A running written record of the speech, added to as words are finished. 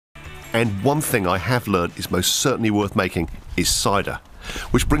And one thing I have learned is most certainly worth making is cider.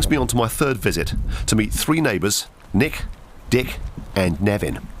 Which brings me on to my third visit, to meet three neighbours, Nick, Dick and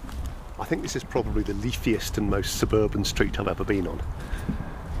Nevin. I think this is probably the leafiest and most suburban street I've ever been on.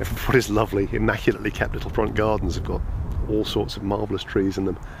 What is lovely, immaculately kept little front gardens have got all sorts of marvellous trees in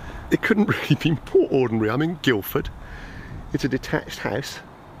them. It couldn't really be more ordinary. I'm in Guildford. It's a detached house,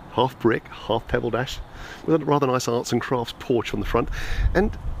 half brick, half pebble dash, with a rather nice arts and crafts porch on the front,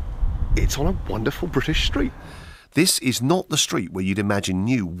 and it's on a wonderful British street. This is not the street where you'd imagine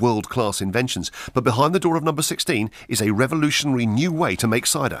new world-class inventions, but behind the door of number 16 is a revolutionary new way to make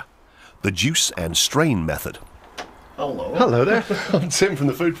cider. The juice and strain method. Hello. Hello there. I'm Tim from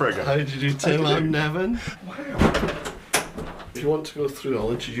the Food Programme. How do you do, Tim? I'm Nevin. Wow. If you want to go through,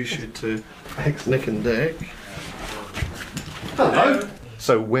 I'll introduce you to Nick and Dick. Hello.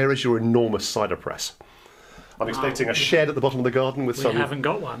 So where is your enormous cider press? I'm expecting a shed at the bottom of the garden with some... We haven't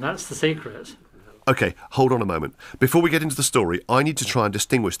got one, that's the secret. OK, hold on a moment. Before we get into the story, I need to try and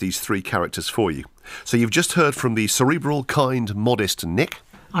distinguish these three characters for you. So you've just heard from the cerebral, kind, modest Nick.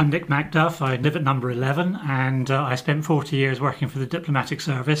 I'm Nick Macduff, I live at number 11 and I spent 40 years working for the diplomatic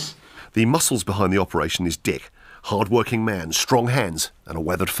service. The muscles behind the operation is Dick. Hard-working man, strong hands and a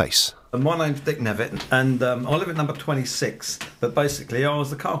weathered face. My name's Dick Nevin and I live at number 26, but basically I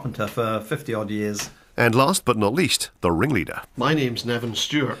was a carpenter for 50 odd years. And last but not least, the ringleader. My name's Nevin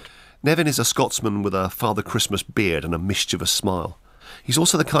Stewart. Nevin is a Scotsman with a Father Christmas beard and a mischievous smile. He's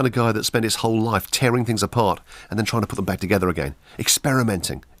also the kind of guy that spent his whole life tearing things apart and then trying to put them back together again,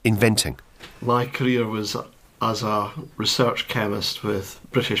 experimenting, inventing. My career was as a research chemist with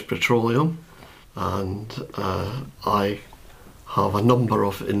British Petroleum, and I have a number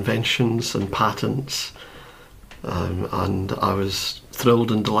of inventions and patents, and I was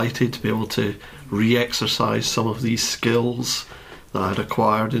thrilled and delighted to be able to re-exercise some of these skills that I'd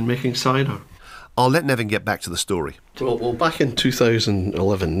acquired in making cider. I'll let Nevin get back to the story. Well, back in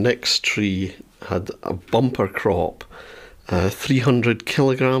 2011, Nick's tree had a bumper crop, 300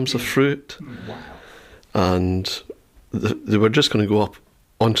 kilograms of fruit. Wow. And they were just going to go up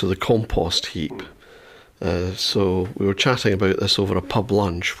onto the compost heap. So we were chatting about this over a pub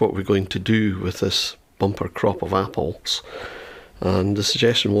lunch, what we're going to do with this bumper crop of apples. And the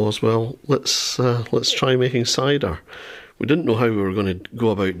suggestion was, well, let's try making cider. We didn't know how we were going to go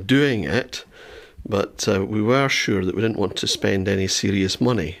about doing it, but we were sure that we didn't want to spend any serious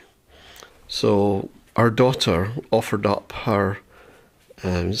money. So our daughter offered up her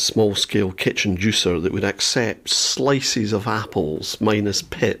small-scale kitchen juicer that would accept slices of apples minus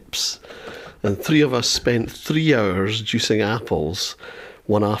pips. And three of us spent 3 hours juicing apples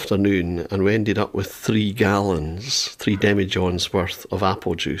one afternoon, and we ended up with 3 gallons, 3 demijohns worth of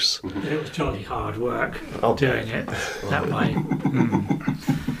apple juice. It was jolly hard work doing it that way.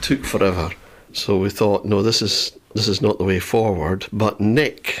 Took forever. So we thought, no, this is not the way forward. But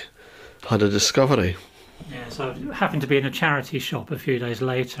Nick had a discovery. Yeah, so I happened to be in a charity shop a few days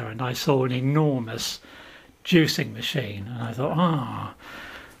later and I saw an enormous juicing machine and I thought,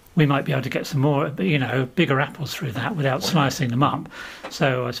 we might be able to get some more, bigger apples through that without slicing them up.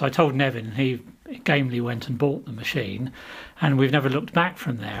 So I told Nevin, and he gamely went and bought the machine, and we've never looked back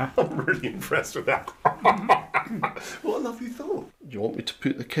from there. I'm really impressed with that. What a lovely thought. Do you want me to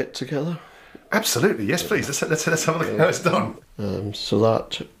put the kit together? Absolutely, yes please. Let's have a look at how it's done. So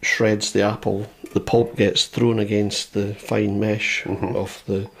that shreds the apple. The pulp gets thrown against the fine mesh of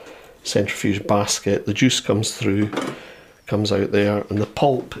the centrifuge basket. The juice comes through, comes out there, and the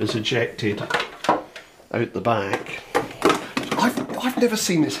pulp is ejected out the back. I've never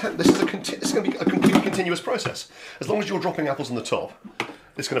seen this happen. This is going to be a completely continuous process. As long as you're dropping apples on the top,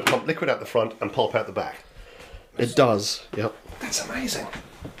 it's going to pump liquid out the front and pulp out the back. It does, yep. That's amazing.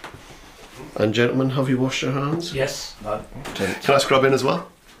 And gentlemen, have you washed your hands? Yes. Can I scrub in as well?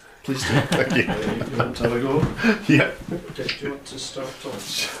 Please do. Thank you. You want to have a go? Yeah. Do you want to start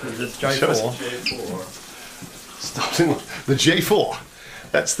off? The J4. J4. Starting with the J4.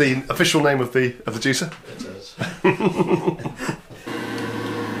 That's the official name of the juicer. It is.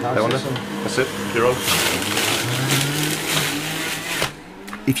 That's it. You're on.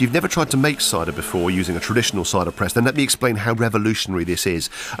 If you've never tried to make cider before using a traditional cider press, then let me explain how revolutionary this is.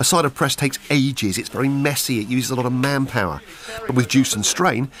 A cider press takes ages, it's very messy, it uses a lot of manpower. But with juice and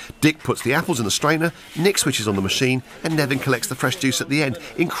strain, Dick puts the apples in the strainer, Nick switches on the machine, and Nevin collects the fresh juice at the end.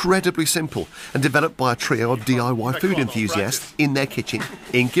 Incredibly simple, and developed by a trio of DIY food enthusiasts in their kitchen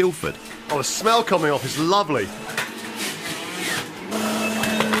in Guildford. Oh, the smell coming off is lovely.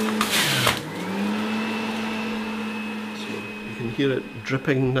 You can hear it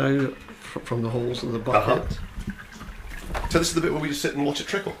dripping now from the holes in the bucket. So this is the bit where we just sit and watch it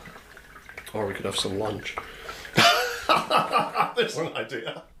trickle. Or we could have some lunch. There's an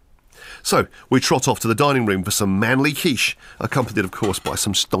idea. So, we trot off to the dining room for some manly quiche, accompanied, of course, by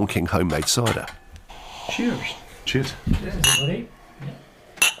some stonking homemade cider. Cheers. Cheers. Cheers, everybody.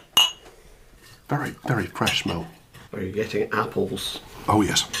 Very, very fresh smell. Are you getting apples? Oh,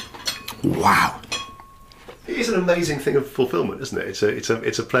 yes. Wow. It is an amazing thing of fulfilment, isn't it?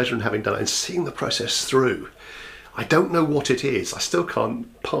 It's a pleasure in having done it and seeing the process through. I don't know what it is. I still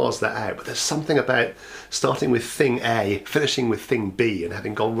can't parse that out, but there's something about starting with thing A, finishing with thing B, and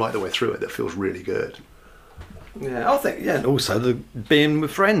having gone right the way through it that feels really good. Yeah, I think, yeah, and also being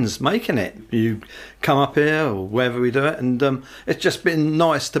with friends, making it. You come up here or wherever we do it, and it's just been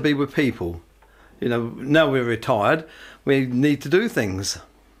nice to be with people. You know, now we're retired, we need to do things.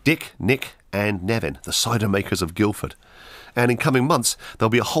 Dick, Nick and Nevin, the cider makers of Guildford. And in coming months, there'll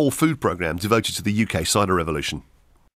be a whole food programme devoted to the UK cider revolution.